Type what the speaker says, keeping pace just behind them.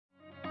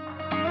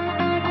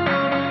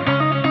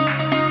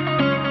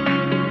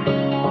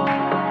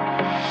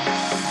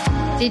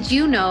Did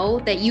you know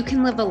that you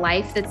can live a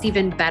life that's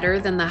even better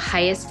than the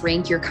highest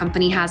rank your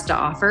company has to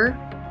offer?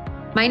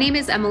 My name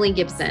is Emily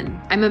Gibson.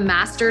 I'm a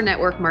master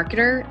network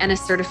marketer and a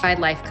certified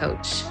life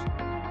coach.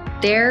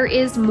 There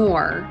is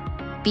more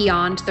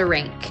beyond the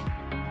rank.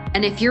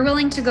 And if you're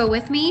willing to go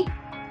with me,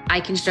 I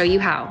can show you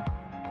how.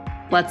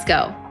 Let's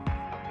go.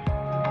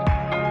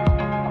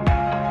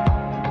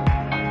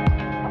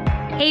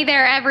 Hey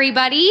there,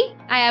 everybody.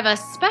 I have a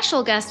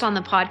special guest on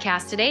the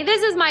podcast today.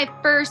 This is my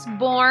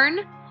firstborn,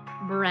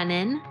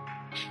 Brennan,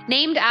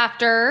 named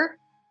after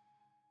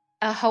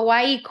a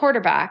Hawaii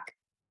quarterback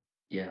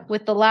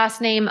with the last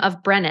name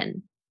of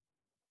Brennan.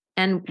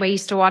 And we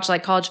used to watch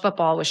like college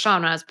football with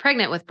Sean when I was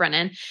pregnant with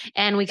Brennan,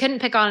 and we couldn't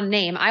pick on a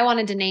name. I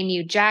wanted to name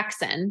you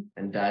Jackson.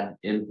 And Dad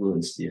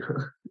influenced you.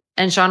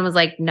 And Sean was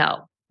like,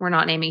 no, we're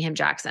not naming him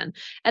Jackson.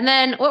 And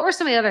then what were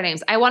some of the other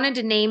names? I wanted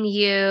to name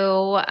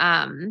you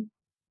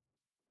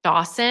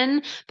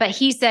Dawson, but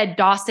he said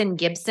Dawson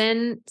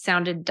Gibson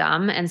sounded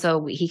dumb. And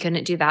so he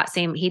couldn't do that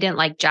same. He didn't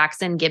like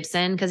Jackson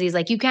Gibson because he's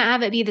like, you can't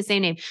have it be the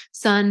same name.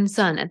 Son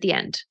at the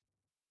end.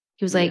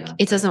 He was like,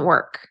 it doesn't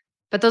work.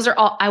 But those are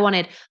all I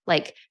wanted,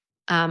 like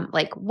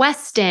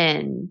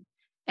Weston,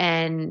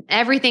 and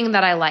everything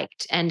that I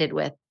liked ended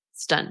with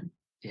stun.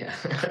 Yeah.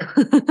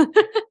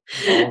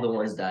 All the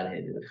ones Dad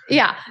hated.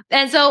 Yeah.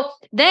 And so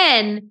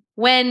then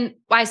when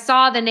I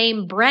saw the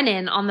name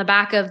Brennan on the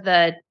back of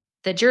the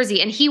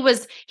jersey, and he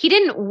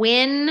didn't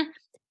win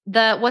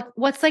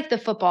what's like the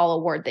football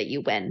award that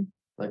you win?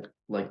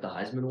 Like the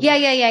Heisman Award?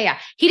 Yeah.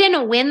 He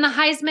didn't win the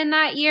Heisman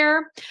that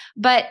year,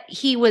 but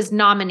he was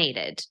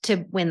nominated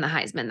to win the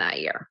Heisman that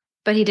year,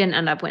 but he didn't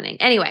end up winning.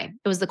 Anyway,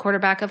 it was the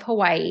quarterback of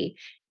Hawaii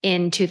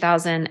in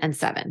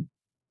 2007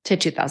 to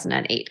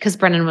 2008, because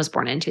Brennan was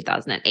born in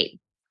 2008.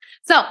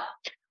 So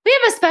we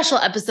have a special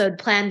episode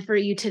planned for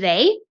you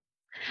today.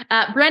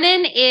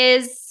 Brennan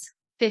is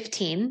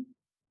 15.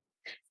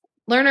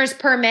 Learner's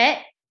permit.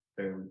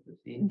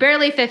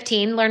 Barely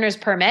 15, learner's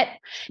permit.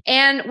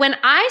 And when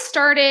I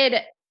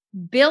started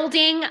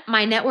building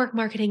my network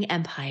marketing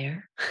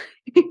empire,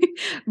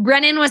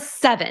 Brennan was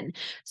 7.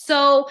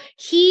 So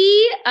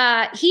he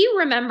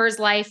remembers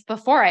life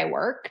before I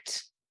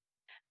worked,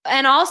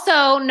 and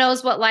also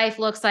knows what life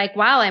looks like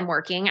while I'm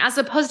working, as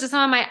opposed to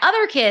some of my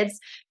other kids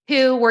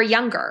who were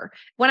younger.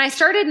 When I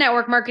started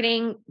network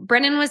marketing,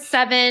 Brennan was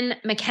 7,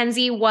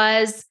 Mackenzie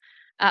was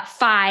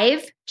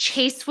 5,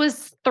 Chase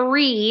was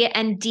 3,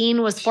 and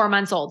Dean was 4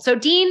 months old. So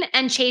Dean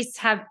and Chase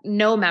have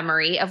no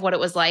memory of what it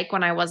was like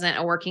when I wasn't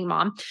a working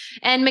mom.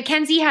 And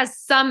Mackenzie has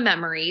some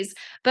memories,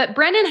 but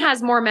Brennan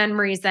has more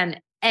memories than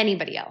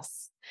anybody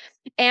else.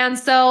 And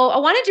so I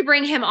wanted to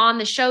bring him on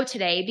the show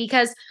today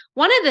because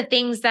one of the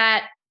things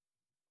that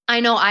I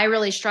know I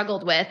really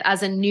struggled with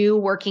as a new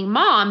working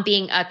mom,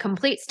 being a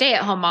complete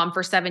stay-at-home mom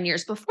for 7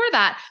 years before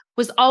that,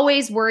 was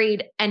always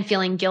worried and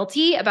feeling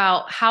guilty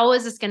about how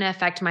is this going to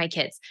affect my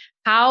kids?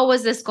 How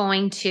was this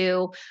going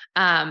to,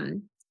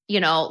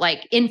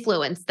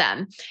 influence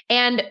them?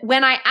 And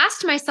when I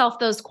asked myself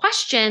those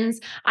questions,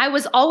 I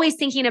was always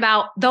thinking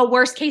about the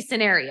worst case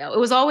scenario. It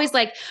was always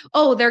like,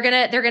 oh, they're going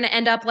to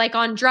end up like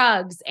on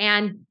drugs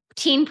and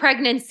teen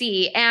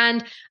pregnancy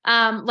and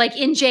like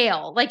in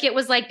jail. Like it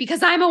was like,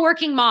 because I'm a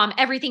working mom,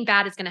 everything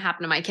bad is going to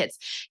happen to my kids.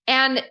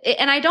 And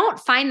I don't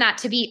find that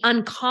to be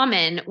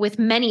uncommon with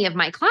many of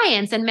my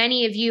clients and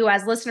many of you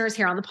as listeners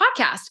here on the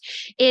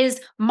podcast, is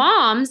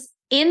moms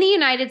in the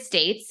United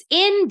States,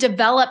 in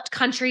developed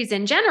countries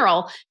in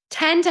general,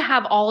 tend to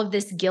have all of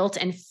this guilt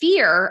and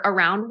fear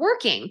around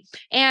working.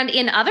 And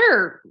in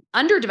other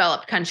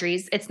underdeveloped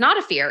countries, it's not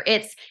a fear.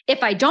 It's,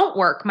 if I don't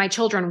work, my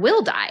children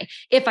will die.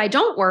 If I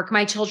don't work,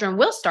 my children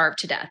will starve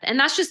to death. And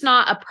that's just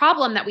not a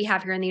problem that we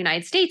have here in the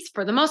United States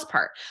for the most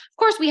part. Of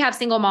course, we have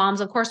single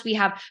moms. Of course, we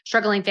have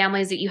struggling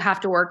families that you have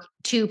to work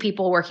 2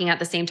 people working at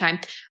the same time.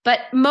 But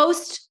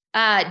most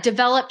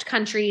developed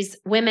countries,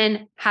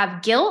 women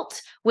have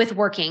guilt with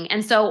working.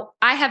 And so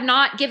I have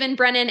not given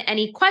Brennan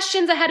any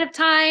questions ahead of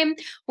time.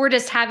 We're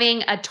just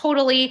having a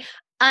totally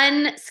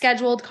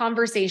unscheduled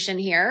conversation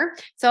here.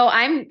 So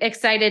I'm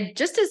excited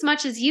just as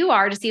much as you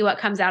are to see what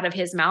comes out of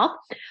his mouth.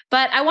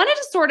 But I wanted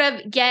to sort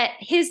of get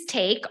his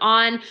take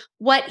on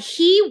what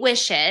he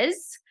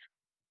wishes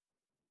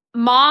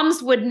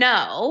moms would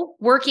know,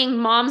 working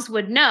moms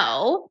would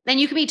know. And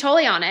you can be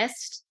totally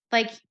honest,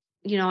 like,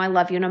 I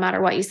love you no matter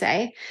what you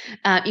say.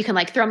 You can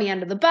like throw me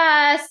under the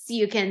bus.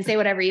 You can say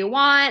whatever you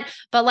want,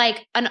 but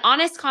like an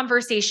honest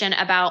conversation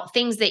about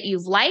things that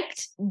you've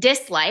liked,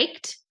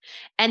 disliked,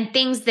 and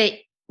things that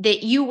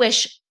you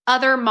wish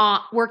other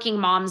working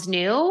moms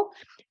knew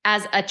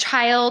as a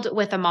child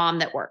with a mom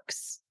that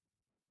works.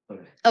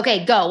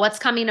 Okay, go. What's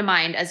coming to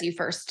mind as you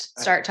first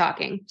start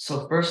talking?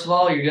 So first of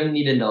all, you're going to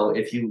need to know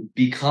if you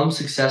become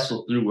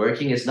successful through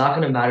working, it's not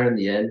going to matter in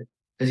the end,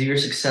 because if you're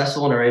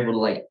successful and are able to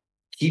like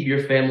keep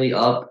your family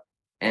up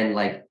and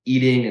like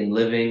eating and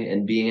living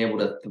and being able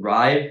to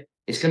thrive,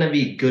 it's going to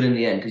be good in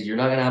the end, because you're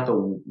not going to have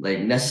to like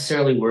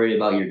necessarily worry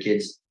about your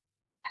kids'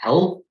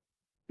 health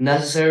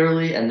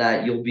necessarily, and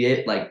that you'll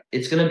be like,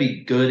 it's going to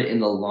be good in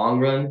the long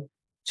run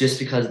just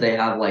because they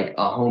have like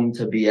a home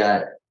to be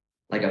at,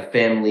 like a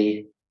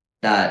family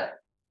that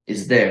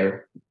is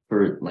there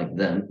for like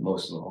them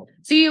most of all.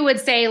 So you would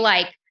say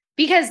like,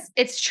 because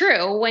it's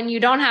true, when you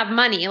don't have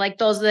money, like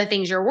those are the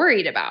things you're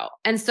worried about.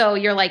 And so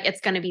you're like,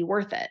 it's going to be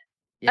worth it.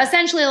 Yeah.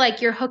 Essentially,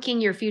 like you're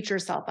hooking your future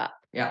self up.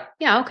 Yeah.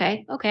 Yeah.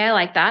 Okay. Okay. I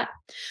like that.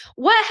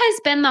 What has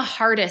been the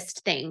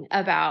hardest thing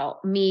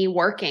about me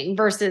working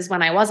versus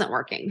when I wasn't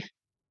working?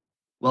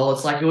 Well,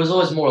 it's like it was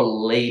always more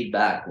laid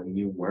back when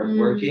you weren't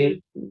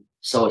working.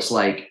 So it's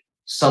like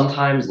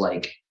sometimes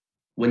like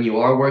when you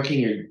are working,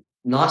 you're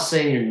not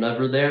saying you're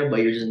never there,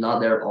 but you're just not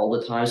there all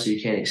the time, so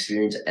you can't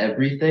experience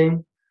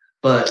everything.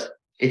 But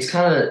it's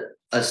kind of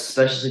a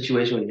special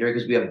situation with here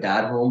because we have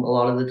dad home a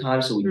lot of the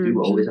time, so we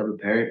do always have a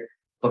parent.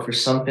 But for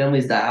some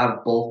families that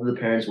have both of the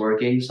parents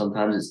working,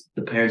 sometimes it's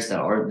the parents that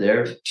aren't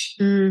there,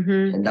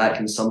 and that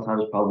can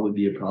sometimes probably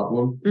be a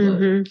problem.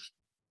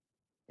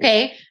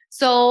 Okay,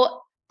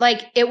 so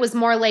like it was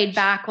more laid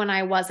back when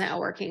I wasn't a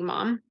working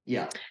mom.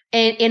 Yeah.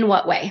 And in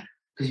what way?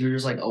 Because you're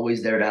just like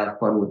always there to have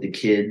fun with the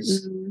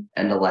kids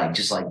and to like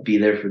just like be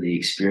there for the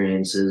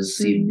experiences,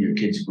 see your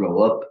kids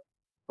grow up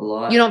a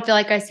lot. You don't feel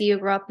like I see you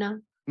grow up now?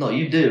 No,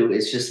 you do.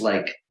 It's just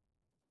like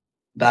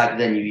back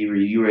then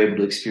you were able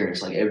to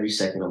experience like every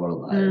second of our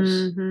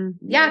lives.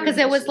 Yeah, because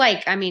it was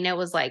like, I mean, it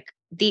was like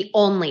the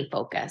only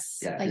focus.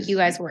 Yeah, like you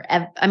guys were,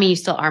 I mean, you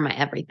still are my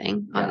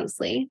everything,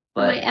 obviously.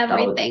 But my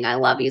everything. I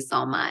love you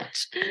so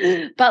much.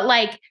 But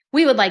like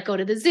we would like go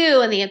to the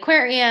zoo and the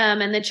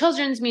aquarium and the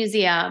children's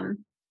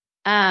museum.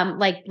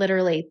 Like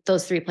literally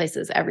those three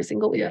places every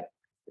single week. Yeah.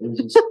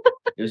 It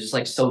was just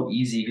like so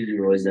easy because you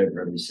were always there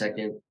for every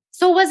second.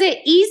 So was it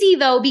easy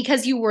though,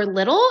 because you were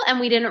little and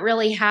we didn't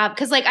really have,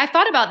 because like I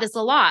thought about this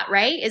a lot,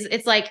 right?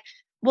 It's like,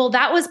 well,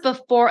 that was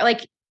before,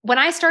 like when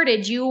I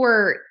started, you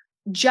were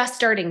just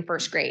starting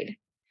first grade.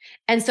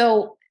 And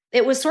so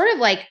it was sort of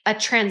like a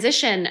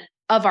transition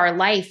of our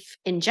life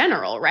in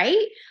general,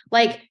 right?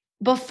 Like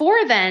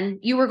before then,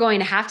 you were going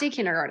to half day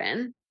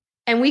kindergarten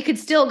and we could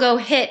still go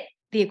hit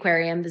the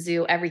aquarium, the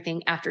zoo,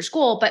 everything after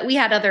school, but we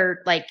had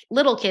other like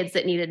little kids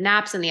that needed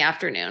naps in the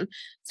afternoon.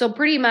 So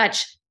pretty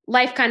much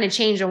life kind of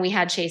changed when we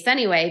had Chase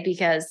anyway,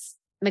 because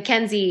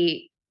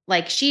Mackenzie,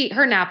 like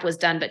her nap was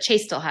done, but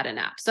Chase still had a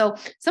nap. So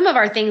some of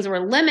our things were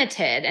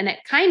limited and it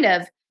kind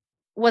of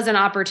was an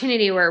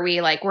opportunity where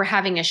we like were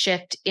having a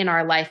shift in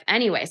our life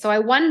anyway. So I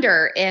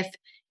wonder if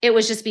it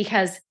was just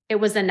because it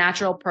was a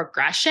natural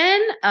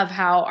progression of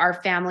how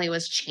our family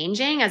was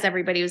changing as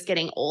everybody was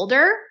getting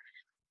older.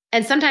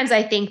 And sometimes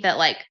I think that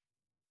like,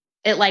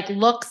 it like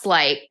looks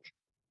like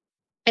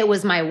it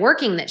was my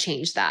working that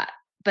changed that,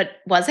 but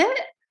was it?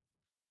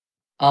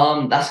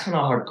 That's kind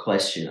of a hard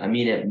question. I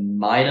mean, it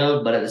might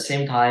have, but at the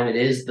same time, it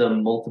is the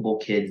multiple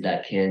kids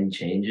that can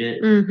change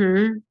it.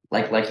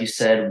 Like you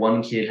said,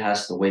 one kid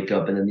has to wake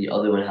up and then the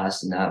other one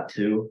has to nap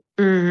too.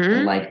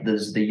 And like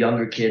there's the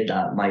younger kid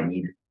that might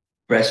need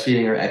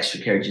breastfeeding or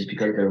extra care just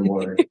because they're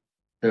more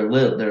they're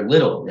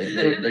little. Like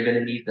they're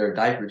gonna need their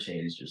diaper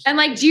changed. And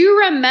like, do you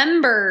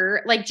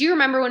remember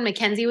when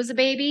Mackenzie was a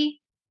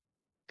baby?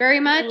 Very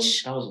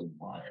much. That was a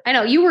while. I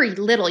know you were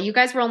little. You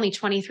guys were only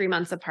 23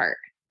 months apart.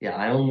 Yeah,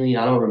 I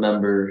don't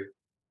remember.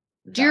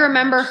 Do you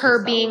remember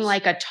her being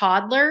like a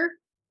toddler?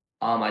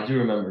 I do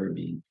remember her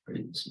being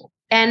pretty small.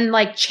 And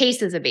like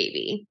Chase is a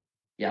baby.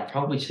 Yeah,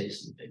 probably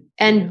Chase is a baby.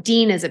 And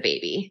Dean is a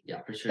baby.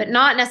 Yeah, for sure. But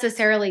not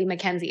necessarily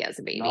Mackenzie as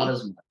a baby. Not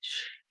as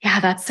much. Yeah,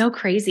 that's so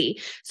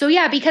crazy. So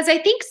yeah, because I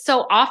think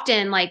so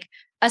often, like,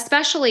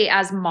 especially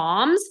as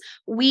moms,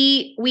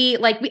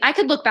 I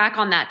could look back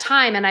on that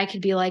time and I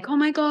could be like, oh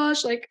my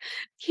gosh, like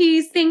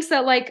he thinks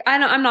that like,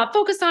 I'm not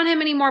focused on him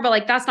anymore, but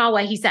like, that's not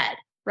what he said.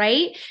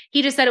 Right?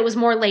 He just said it was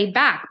more laid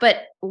back,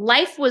 but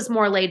life was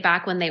more laid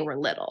back when they were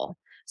little.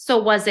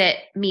 So was it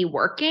me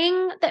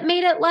working that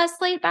made it less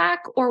laid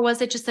back, or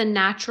was it just a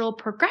natural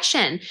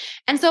progression?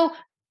 And so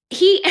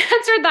he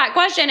answered that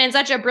question in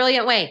such a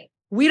brilliant way.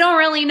 We don't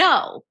really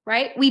know,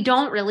 right? We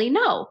don't really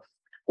know.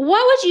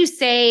 What would you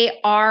say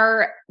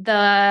are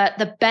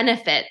the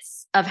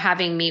benefits of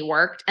having me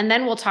worked? And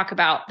then we'll talk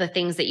about the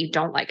things that you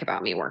don't like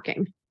about me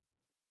working.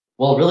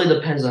 Well, it really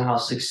depends on how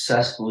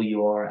successful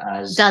you are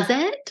as. Does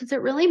it? Does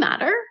it really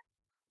matter?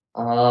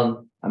 I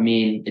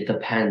mean, it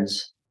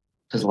depends.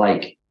 Because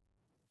like,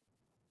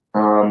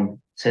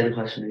 say the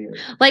question again.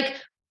 Like,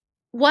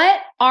 what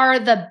are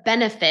the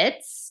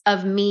benefits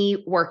of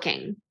me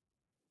working?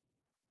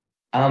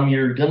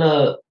 You're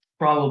gonna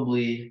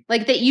probably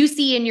like that you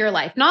see in your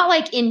life, not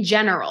like in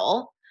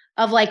general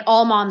of like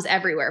all moms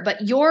everywhere,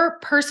 but your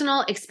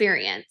personal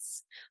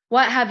experience.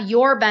 What have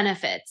your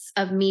benefits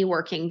of me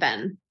working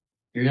been?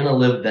 You're going to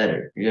live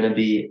better. You're going to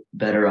be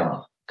better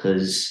off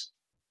because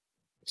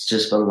it's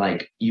just been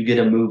like you get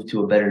to move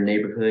to a better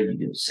neighborhood. You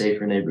get a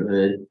safer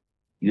neighborhood.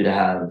 You get to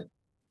have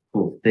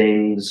cool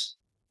things,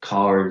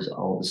 cars,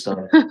 all the stuff.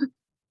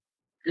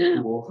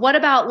 Cool. What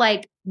about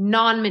like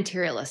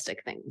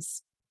non-materialistic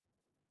things?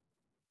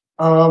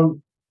 I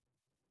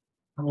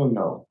don't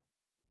know.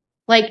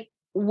 Like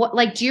what?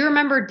 Like, do you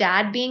remember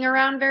Dad being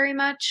around very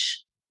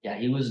much? Yeah,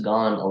 he was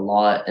gone a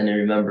lot, and I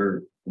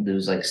remember there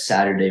was like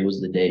Saturday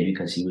was the day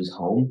because he was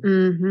home.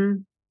 Mm-hmm.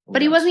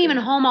 But he That's wasn't even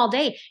good. home all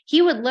day.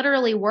 He would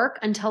literally work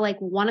until like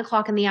 1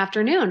 o'clock in the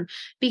afternoon,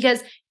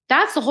 because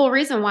that's the whole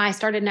reason why I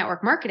started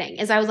network marketing.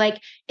 Is I was like,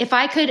 if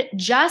I could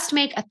just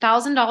make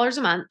 $1,000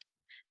 a month,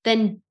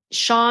 then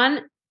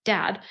Sean,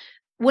 dad,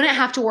 wouldn't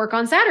have to work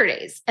on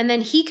Saturdays. And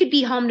then he could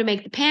be home to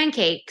make the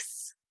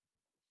pancakes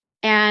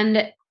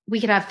and we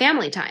could have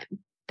family time.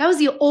 That was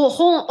the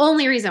whole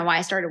only reason why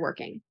I started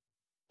working,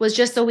 was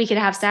just so we could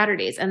have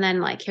Saturdays. And then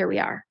like, here we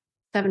are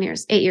 8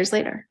 years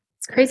later.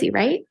 It's crazy,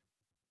 right?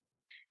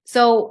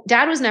 So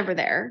dad was never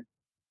there.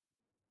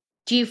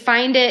 Do you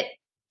find it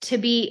to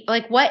be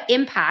like, what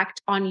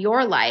impact on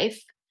your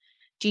life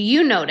do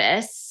you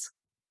notice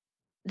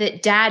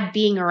that dad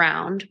being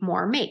around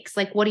more makes?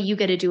 Like, what do you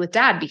get to do with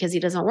dad because he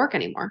doesn't work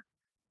anymore?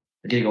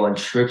 I get to go on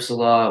trips a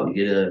lot. We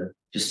get to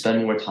just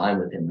spend more time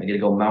with him. I get to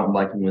go mountain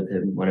biking with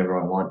him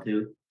whenever I want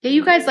to. Yeah,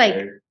 you guys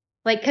There.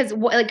 cause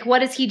what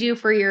does he do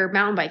for your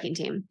mountain biking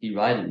team? He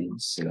ride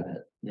leads. So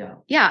yeah.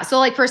 Yeah. So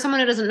like for someone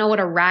who doesn't know what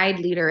a ride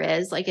leader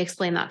is, like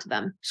explain that to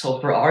them. So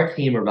for our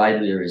team, a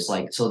ride leader is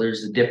like, so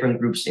there's the different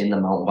groups in the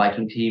mountain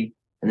biking team.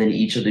 And then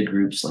each of the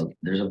groups, like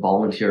there's a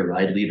volunteer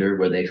ride leader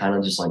where they kind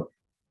of just like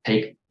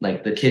take,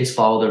 like the kids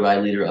follow the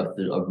ride leader up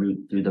a route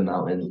through the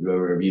mountain,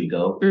 wherever you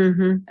go.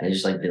 Mm-hmm. And it's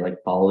just like, they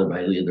like follow the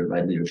ride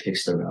leader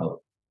picks the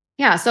route.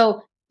 Yeah.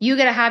 So you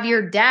get to have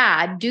your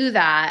dad do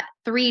that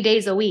 3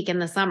 days a week in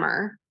the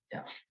summer.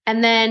 Yeah.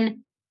 And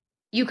then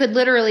you could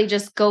literally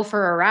just go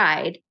for a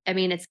ride. I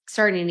mean, it's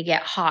starting to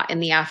get hot in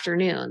the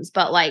afternoons,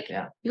 but like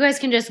you guys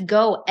can just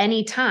go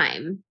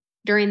anytime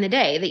during the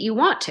day that you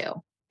want to.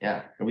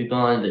 Yeah. And we've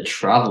gone to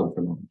travel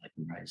for mountain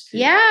biking rides too.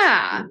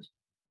 Yeah.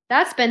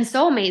 That's been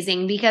so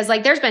amazing, because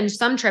like there's been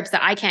some trips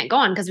that I can't go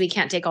on because we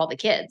can't take all the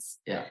kids.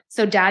 Yeah.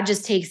 So dad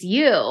just takes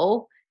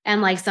you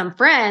and like some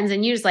friends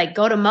and you just like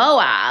go to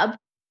Moab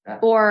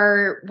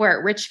or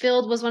where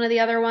Richfield was one of the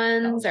other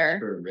ones, or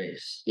for a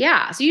race.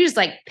 Yeah. So you just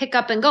like pick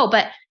up and go.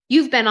 But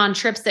you've been on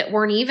trips that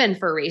weren't even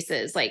for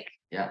races. Like,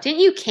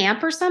 didn't you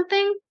camp or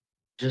something?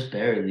 Just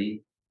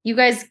barely. You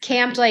guys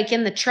camped like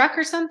in the truck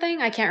or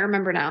something? I can't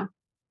remember now.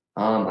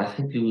 I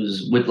think it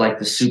was with like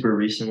the super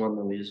recent one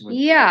that we just went.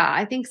 Yeah,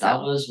 I think so.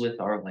 That was with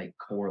our like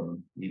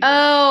quorum.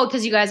 Oh,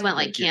 because you guys went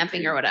like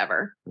camping or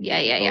whatever. Yeah.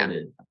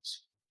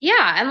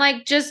 Yeah. And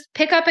like just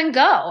pick up and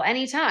go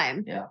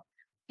anytime. Yeah.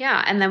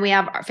 Yeah. And then we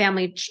have our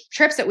family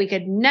trips that we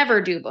could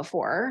never do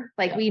before.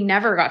 Like we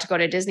never got to go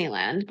to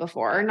Disneyland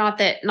before. Not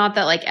that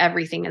like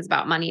everything is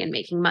about money and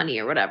making money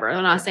or whatever.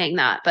 I'm not saying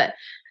that, but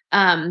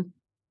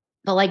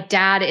like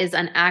dad is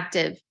an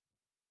active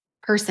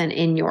person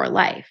in your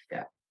life.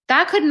 Yeah.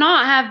 That could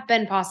not have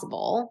been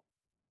possible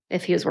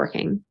if he was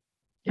working.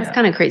 That's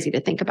kind of crazy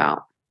to think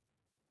about.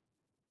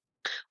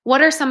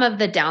 What are some of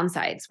the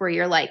downsides where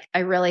you're like, I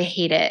really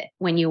hate it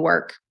when you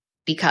work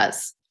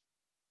because?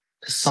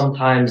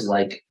 Sometimes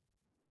like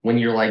when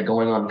you're like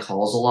going on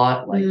calls a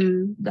lot, like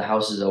the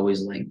house is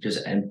always like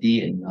just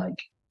empty, and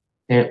like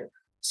can't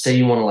say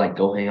you want to like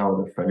go hang out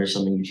with a friend or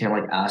something. You can't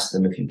like ask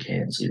them if you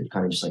can. So you're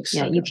kind of just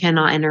like, you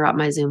cannot interrupt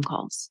my Zoom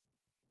calls.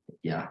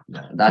 Yeah.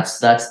 That's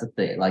the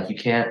thing. Like you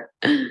can't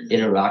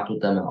interact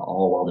with them at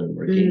all while they're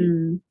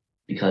working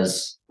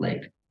because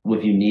like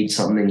if you need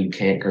something, you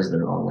can't because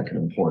they're on like an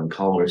important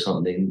call or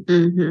something.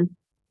 Mm-hmm.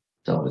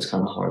 So it's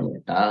kind of hard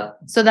like that.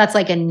 So that's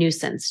like a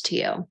nuisance to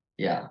you.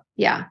 Yeah.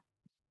 Yeah.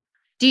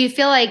 Do you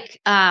feel like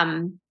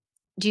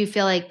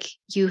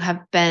you have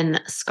been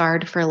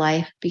scarred for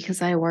life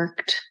because I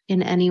worked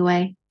in any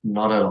way?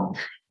 Not at all.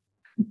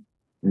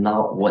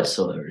 Not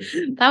whatsoever.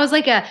 That was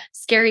like a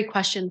scary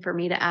question for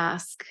me to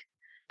ask.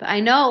 But I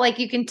know like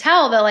you can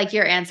tell that like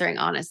you're answering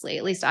honestly.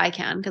 At least I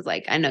can, because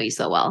like I know you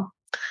so well.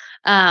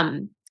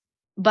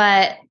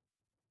 But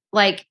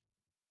like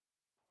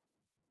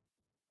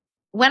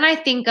when I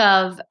think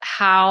of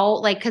how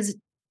like, because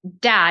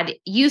dad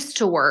used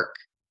to work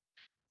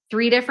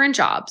 3 different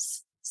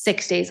jobs,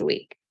 6 days a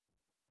week.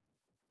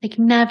 Like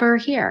never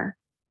here.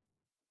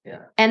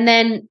 Yeah. And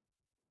then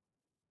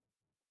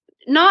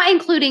not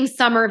including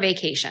summer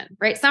vacation,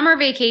 right? Summer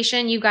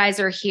vacation, you guys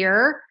are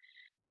here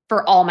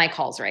for all my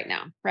calls right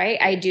now, right?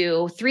 I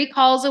do 3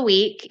 calls a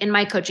week in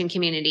my coaching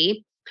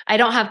community. I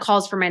don't have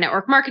calls for my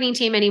network marketing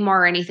team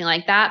anymore or anything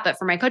like that. But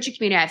for my coaching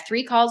community, I have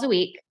 3 calls a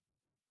week.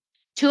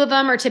 2 of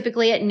them are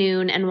typically at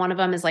noon, and one of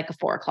them is like a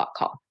 4 o'clock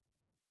call.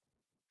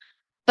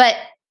 But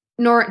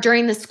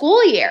during the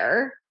school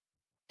year,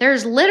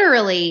 there's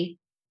literally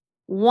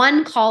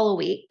 1 call a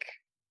week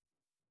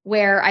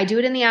where I do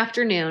it in the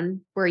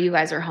afternoon where you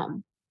guys are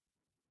home.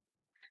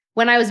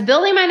 When I was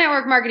building my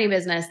network marketing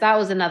business, that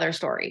was another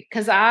story,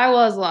 because I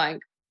was like,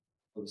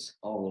 it was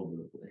all over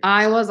the place.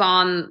 I was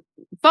on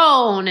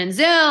phone and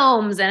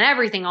Zooms and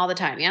everything all the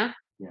time. Yeah.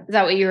 Is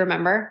that what you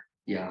remember?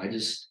 Yeah. I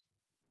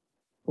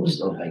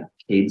was at my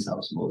kids'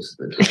 house most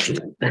of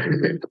the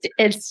time.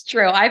 It's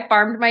true. I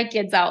farmed my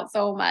kids out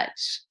so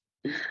much.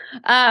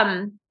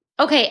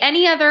 Okay.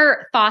 Any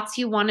other thoughts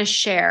you want to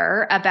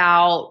share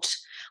about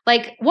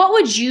like, what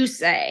would you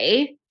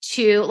say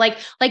to like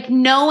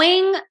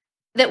knowing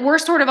that we're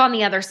sort of on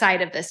the other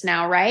side of this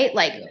now, right?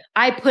 Like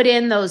I put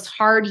in those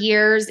hard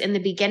years in the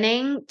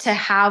beginning to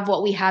have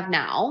what we have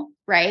now,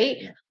 right?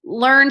 Yeah.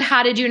 Learned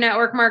how to do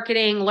network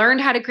marketing,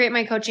 learned how to create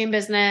my coaching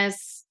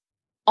business,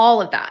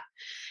 all of that.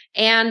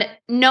 And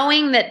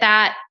knowing that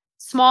that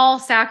small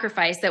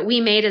sacrifice that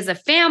we made as a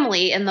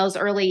family in those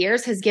early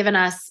years has given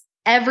us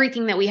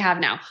everything that we have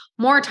now,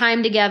 more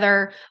time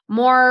together,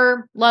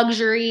 more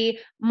luxury,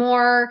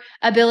 more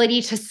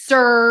ability to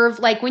serve.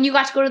 Like when you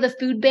got to go to the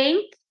food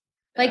bank,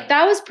 like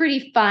that was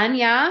pretty fun.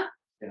 Yeah.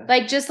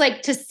 Like just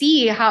like to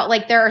see how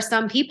like there are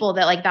some people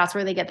that like that's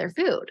where they get their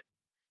food,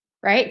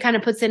 right? Kind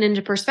of puts it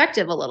into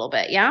perspective a little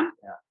bit. Yeah.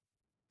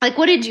 Like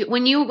what did you,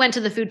 when you went to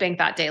the food bank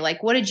that day,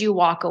 like what did you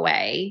walk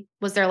away?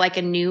 Was there like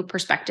a new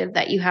perspective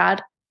that you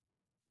had?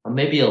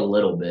 Maybe a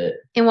little bit.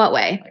 In what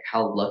way? Like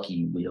how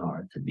lucky we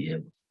are to be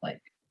able to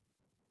like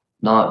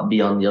not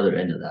be on the other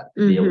end of that,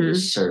 to be able to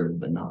serve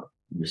but not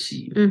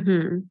receive.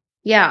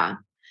 Yeah.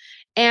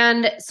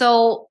 And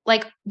so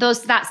like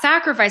that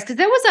sacrifice, because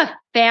there was a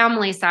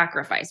family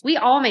sacrifice. We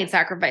all made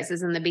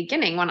sacrifices in the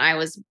beginning when I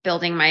was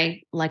building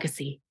my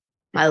legacy.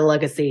 That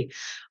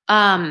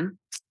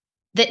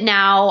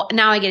now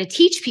I get to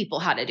teach people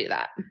how to do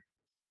that.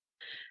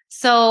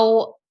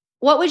 So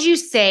what would you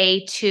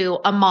say to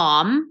a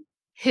mom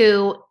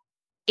who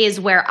is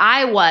where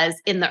I was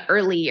in the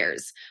early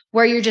years,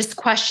 where you're just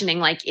questioning,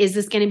 like, is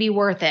this going to be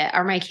worth it?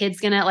 Are my kids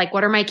going to like,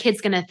 what are my kids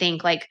going to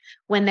think? Like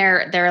when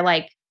they're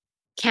like,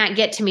 can't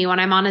get to me when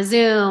I'm on a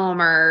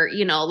Zoom, or,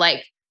 you know,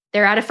 like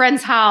they're at a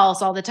friend's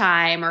house all the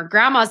time, or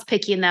grandma's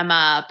picking them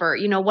up, or,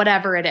 you know,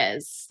 whatever it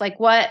is. Like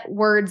what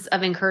words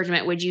of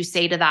encouragement would you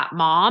say to that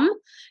mom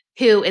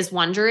who is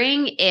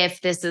wondering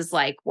if this is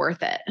like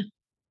worth it?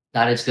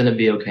 That it's going to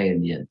be okay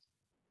in the end.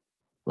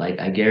 Like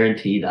I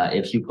guarantee that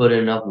if you put in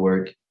enough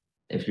work,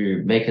 if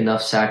you make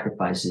enough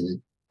sacrifices,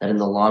 that in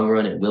the long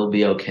run, it will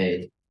be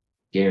okay.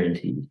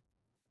 Guaranteed.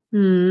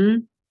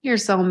 You're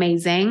so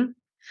amazing.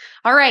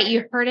 All right.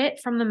 You heard it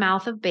from the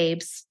mouth of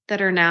babes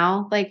that are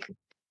now like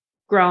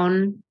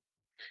grown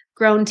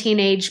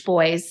teenage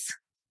boys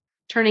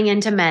turning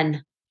into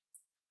men.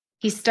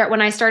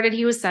 When I started,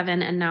 he was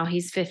 7 and now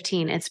he's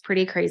 15. It's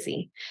pretty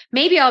crazy.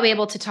 Maybe I'll be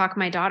able to talk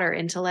my daughter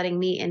into letting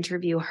me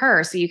interview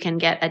her so you can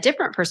get a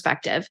different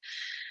perspective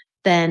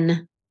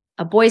than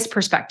a boy's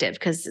perspective,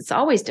 because it's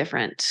always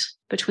different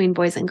between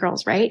boys and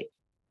girls, right?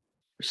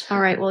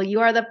 All right. Well,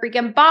 you are the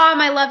freaking bomb.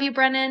 I love you,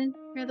 Brennan.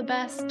 You're the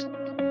best.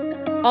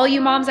 All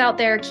you moms out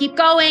there, keep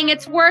going.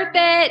 It's worth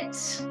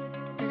it.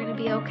 You're going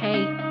to be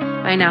okay.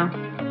 I know.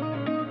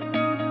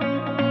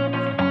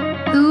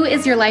 Who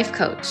is your life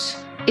coach?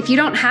 If you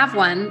don't have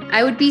one,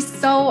 I would be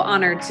so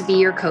honored to be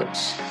your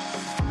coach.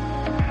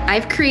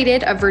 I've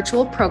created a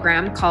virtual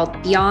program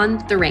called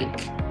Beyond the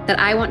Rank that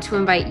I want to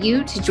invite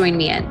you to join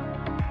me in.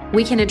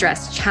 We can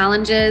address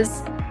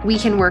challenges, we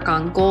can work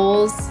on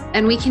goals,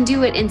 and we can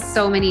do it in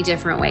so many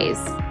different ways.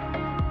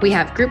 We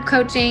have group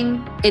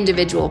coaching,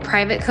 individual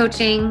private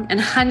coaching,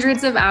 and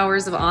hundreds of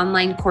hours of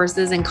online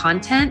courses and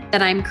content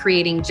that I'm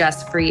creating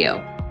just for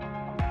you.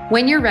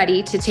 When you're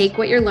ready to take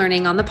what you're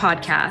learning on the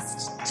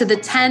podcast to the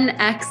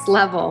 10x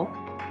level,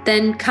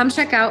 then come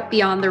check out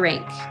Beyond the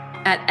Rank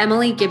at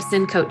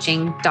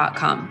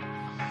emilygibsoncoaching.com.